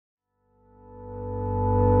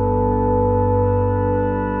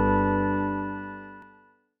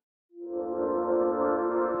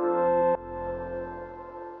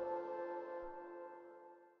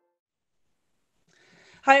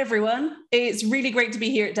Hi, everyone. It's really great to be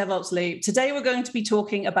here at DevOps Loop. Today, we're going to be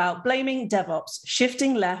talking about blaming DevOps,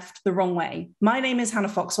 shifting left the wrong way. My name is Hannah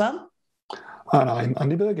Foxwell. And I'm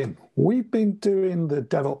Andy Burgin. We've been doing the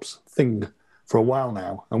DevOps thing for a while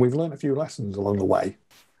now, and we've learned a few lessons along the way.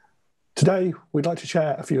 Today, we'd like to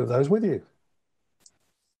share a few of those with you.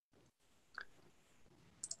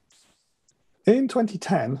 In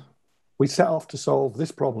 2010, we set off to solve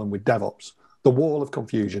this problem with DevOps, the wall of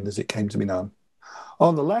confusion as it came to be known.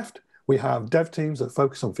 On the left, we have dev teams that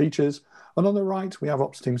focus on features, and on the right, we have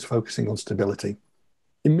ops teams focusing on stability.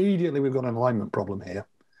 Immediately, we've got an alignment problem here.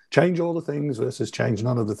 Change all the things versus change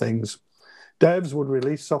none of the things. Devs would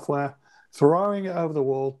release software, throwing it over the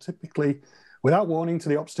wall, typically without warning to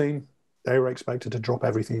the ops team. They were expected to drop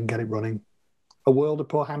everything and get it running. A world of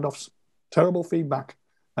poor handoffs, terrible feedback,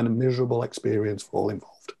 and a miserable experience for all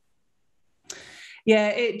involved. Yeah,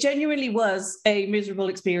 it genuinely was a miserable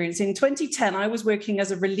experience. In 2010, I was working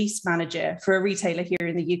as a release manager for a retailer here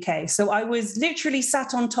in the UK. So I was literally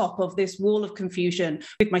sat on top of this wall of confusion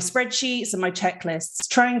with my spreadsheets and my checklists,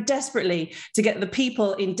 trying desperately to get the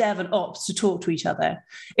people in dev and ops to talk to each other.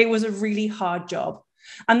 It was a really hard job.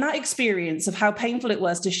 And that experience of how painful it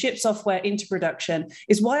was to ship software into production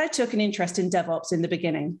is why I took an interest in DevOps in the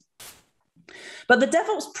beginning. But the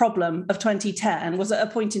DevOps problem of 2010 was at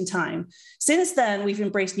a point in time. Since then, we've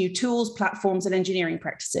embraced new tools, platforms, and engineering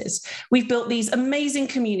practices. We've built these amazing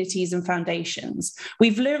communities and foundations.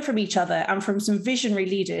 We've learned from each other and from some visionary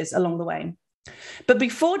leaders along the way. But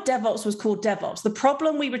before DevOps was called DevOps, the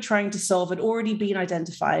problem we were trying to solve had already been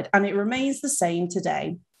identified, and it remains the same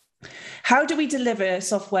today. How do we deliver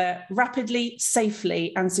software rapidly,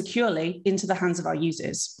 safely, and securely into the hands of our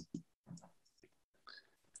users?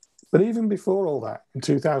 But even before all that, in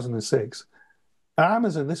 2006, at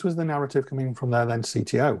Amazon, this was the narrative coming from their then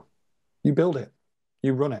CTO. You build it,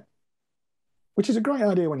 you run it, which is a great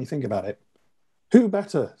idea when you think about it. Who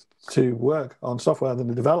better to work on software than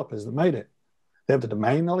the developers that made it? They have the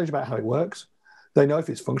domain knowledge about how it works. They know if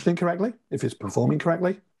it's functioning correctly, if it's performing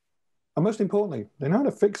correctly. And most importantly, they know how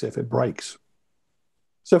to fix it if it breaks.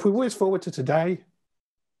 So if we whiz forward to today,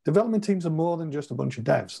 development teams are more than just a bunch of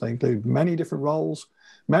devs. They include many different roles,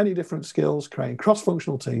 many different skills, creating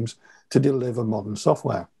cross-functional teams to deliver modern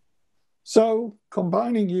software. So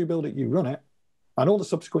combining you build it, you run it, and all the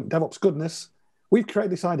subsequent DevOps goodness, we've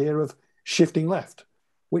created this idea of shifting left,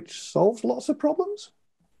 which solves lots of problems.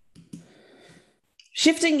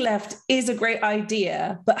 Shifting left is a great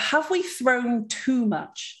idea, but have we thrown too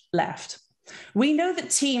much left? We know that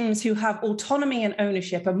teams who have autonomy and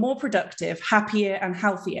ownership are more productive, happier, and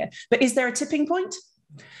healthier. But is there a tipping point?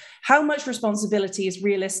 How much responsibility is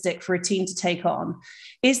realistic for a team to take on?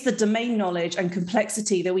 Is the domain knowledge and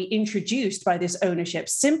complexity that we introduced by this ownership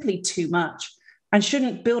simply too much? And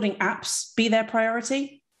shouldn't building apps be their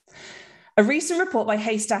priority? A recent report by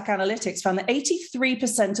Haystack Analytics found that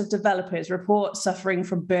 83% of developers report suffering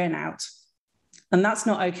from burnout. And that's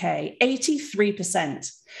not okay.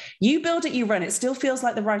 83%. You build it, you run it, still feels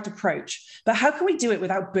like the right approach. But how can we do it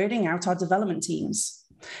without burning out our development teams?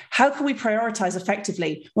 How can we prioritize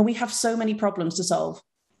effectively when we have so many problems to solve?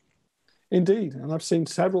 Indeed, and I've seen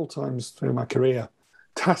several times through my career,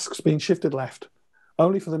 tasks being shifted left,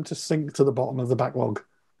 only for them to sink to the bottom of the backlog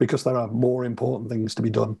because there are more important things to be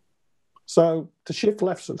done. So to shift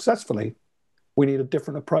left successfully, we need a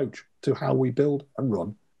different approach to how we build and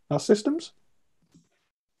run our systems.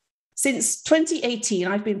 Since 2018,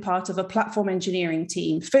 I've been part of a platform engineering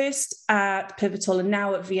team, first at Pivotal and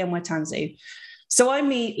now at VMware Tanzu. So I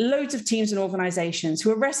meet loads of teams and organizations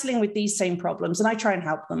who are wrestling with these same problems, and I try and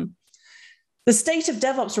help them. The State of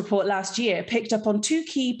DevOps report last year picked up on two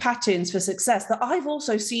key patterns for success that I've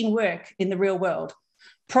also seen work in the real world: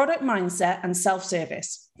 product mindset and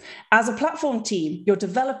self-service. As a platform team, your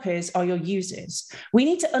developers are your users. We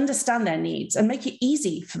need to understand their needs and make it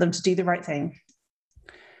easy for them to do the right thing.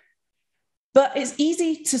 But it's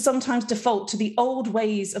easy to sometimes default to the old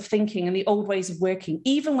ways of thinking and the old ways of working,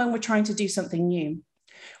 even when we're trying to do something new.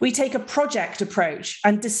 We take a project approach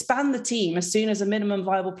and disband the team as soon as a minimum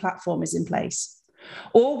viable platform is in place.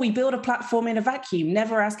 Or we build a platform in a vacuum,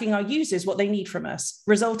 never asking our users what they need from us,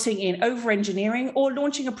 resulting in over-engineering or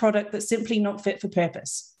launching a product that's simply not fit for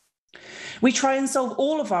purpose. We try and solve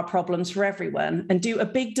all of our problems for everyone and do a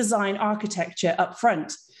big design architecture up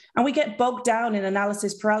front. And we get bogged down in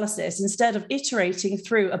analysis paralysis instead of iterating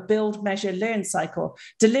through a build, measure, learn cycle,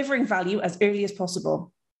 delivering value as early as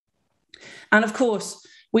possible. And of course,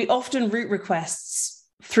 we often route requests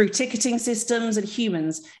through ticketing systems and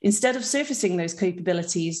humans instead of surfacing those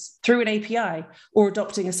capabilities through an API or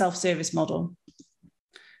adopting a self-service model.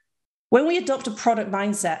 When we adopt a product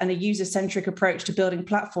mindset and a user-centric approach to building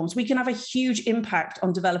platforms, we can have a huge impact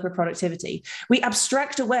on developer productivity. We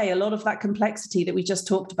abstract away a lot of that complexity that we just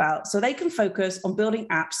talked about so they can focus on building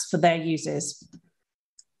apps for their users.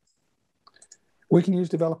 We can use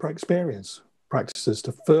developer experience practices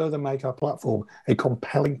to further make our platform a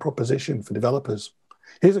compelling proposition for developers.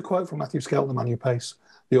 Here's a quote from Matthew Skelton and Manu Pace,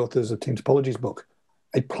 the authors of Team Topology's book.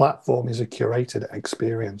 A platform is a curated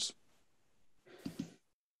experience.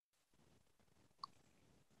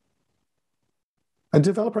 And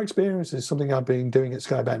developer experience is something I've been doing at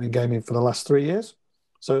Sky Betting and Gaming for the last 3 years.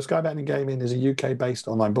 So Sky Betting and Gaming is a UK-based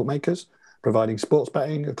online bookmakers, providing sports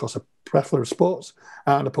betting across a plethora of sports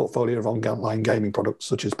and a portfolio of online gaming products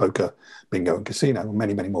such as poker, bingo and casino, and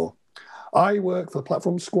many, many more. I work for the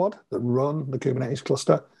platform squad that run the Kubernetes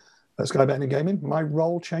cluster at Sky Betting and Gaming. My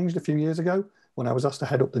role changed a few years ago when I was asked to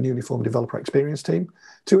head up the newly formed developer experience team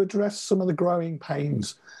to address some of the growing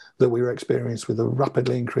pains that we were experiencing with a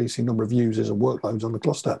rapidly increasing number of users and workloads on the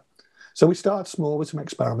cluster. So we started small with some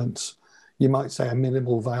experiments, you might say a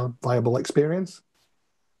minimal viable experience,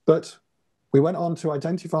 but we went on to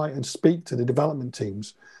identify and speak to the development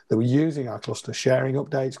teams that were using our cluster, sharing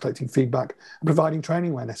updates, collecting feedback, and providing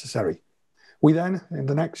training where necessary. We then, in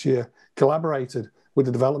the next year, collaborated with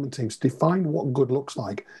the development teams to define what good looks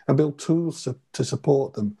like and build tools to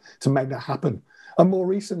support them to make that happen. And more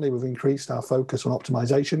recently, we've increased our focus on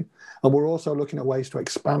optimization, and we're also looking at ways to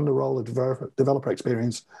expand the role of developer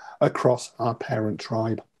experience across our parent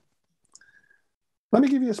tribe. Let me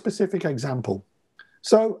give you a specific example.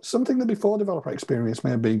 So something that before developer experience may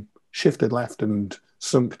have been shifted left and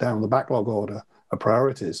sunk down the backlog order of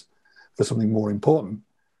priorities for something more important.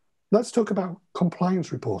 Let's talk about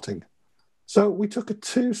compliance reporting. So we took a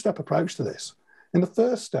two-step approach to this. In the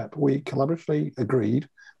first step, we collaboratively agreed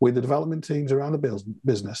with the development teams around the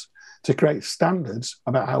business to create standards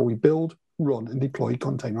about how we build, run, and deploy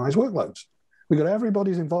containerized workloads. We got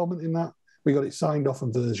everybody's involvement in that. We got it signed off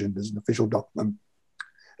and versioned as an official document.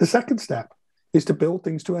 The second step is to build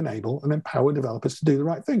things to enable and empower developers to do the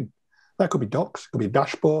right thing. That could be docs, could be a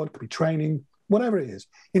dashboard, could be training, whatever it is.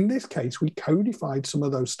 In this case, we codified some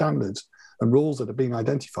of those standards and rules that have been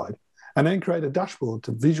identified, and then create a dashboard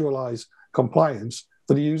to visualize compliance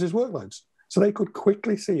for the users' workloads. So they could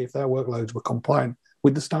quickly see if their workloads were compliant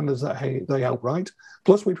with the standards that they help write.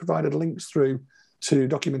 Plus, we provided links through to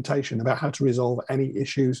documentation about how to resolve any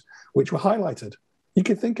issues which were highlighted. You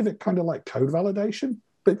could think of it kind of like code validation,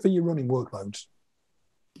 but for your running workloads.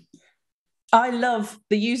 I love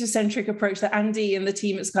the user-centric approach that Andy and the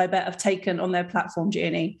team at Skybet have taken on their platform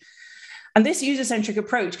journey. And this user-centric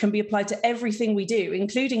approach can be applied to everything we do,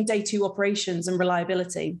 including day two operations and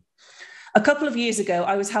reliability. A couple of years ago,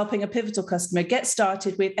 I was helping a Pivotal customer get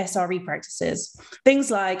started with SRE practices, things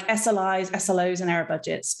like SLIs, SLOs, and error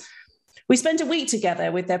budgets. We spent a week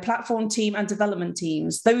together with their platform team and development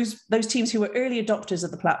teams, those teams who were early adopters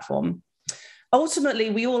of the platform.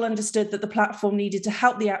 Ultimately, we all understood that the platform needed to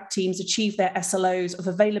help the app teams achieve their SLOs of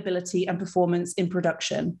availability and performance in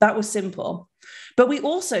production. That was simple. But we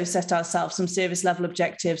also set ourselves some service level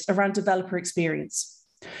objectives around developer experience.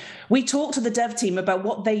 We talked to the dev team about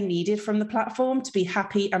what they needed from the platform to be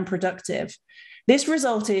happy and productive. This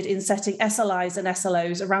resulted in setting SLIs and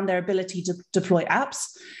SLOs around their ability to deploy apps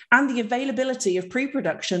and the availability of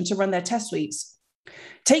pre-production to run their test suites.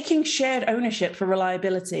 Taking shared ownership for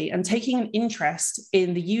reliability and taking an interest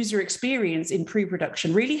in the user experience in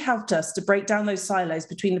pre-production really helped us to break down those silos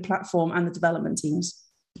between the platform and the development teams.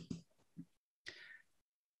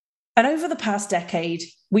 And over the past decade,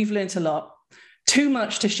 we've learned a lot. Too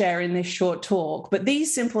much to share in this short talk, but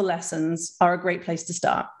these simple lessons are a great place to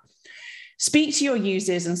start. Speak to your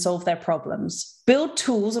users and solve their problems. Build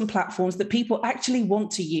tools and platforms that people actually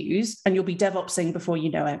want to use, and you'll be DevOpsing before you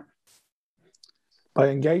know it. By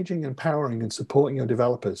engaging, empowering, and supporting your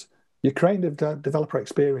developers, you're creating a developer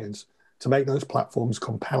experience to make those platforms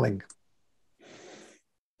compelling.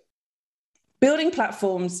 Building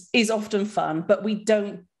platforms is often fun, but we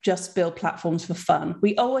don't just build platforms for fun.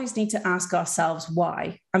 We always need to ask ourselves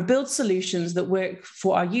why and build solutions that work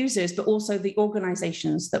for our users, but also the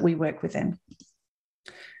organizations that we work within.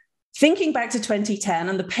 Thinking back to 2010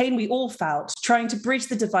 and the pain we all felt trying to bridge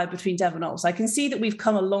the divide between dev and ops, I can see that we've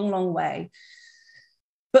come a long, long way.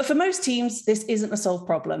 But for most teams, this isn't a solved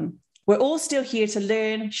problem. We're all still here to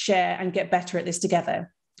learn, share, and get better at this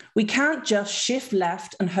together. We can't just shift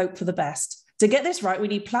left and hope for the best. To get this right, we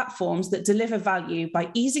need platforms that deliver value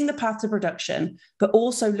by easing the path to production, but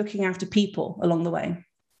also looking after people along the way.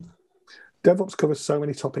 DevOps covers so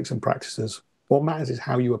many topics and practices. What matters is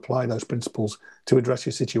how you apply those principles to address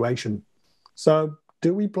your situation. So,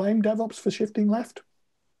 do we blame DevOps for shifting left?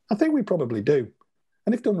 I think we probably do.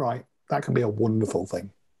 And if done right, that can be a wonderful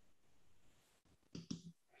thing.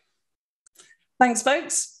 Thanks,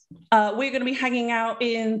 folks. We're going to be hanging out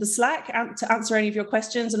in the Slack to answer any of your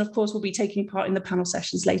questions. And of course, we'll be taking part in the panel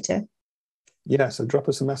sessions later. Yeah, so drop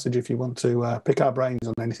us a message if you want to pick our brains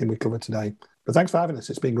on anything we covered today. But thanks for having us.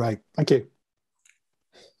 It's been great. Thank you.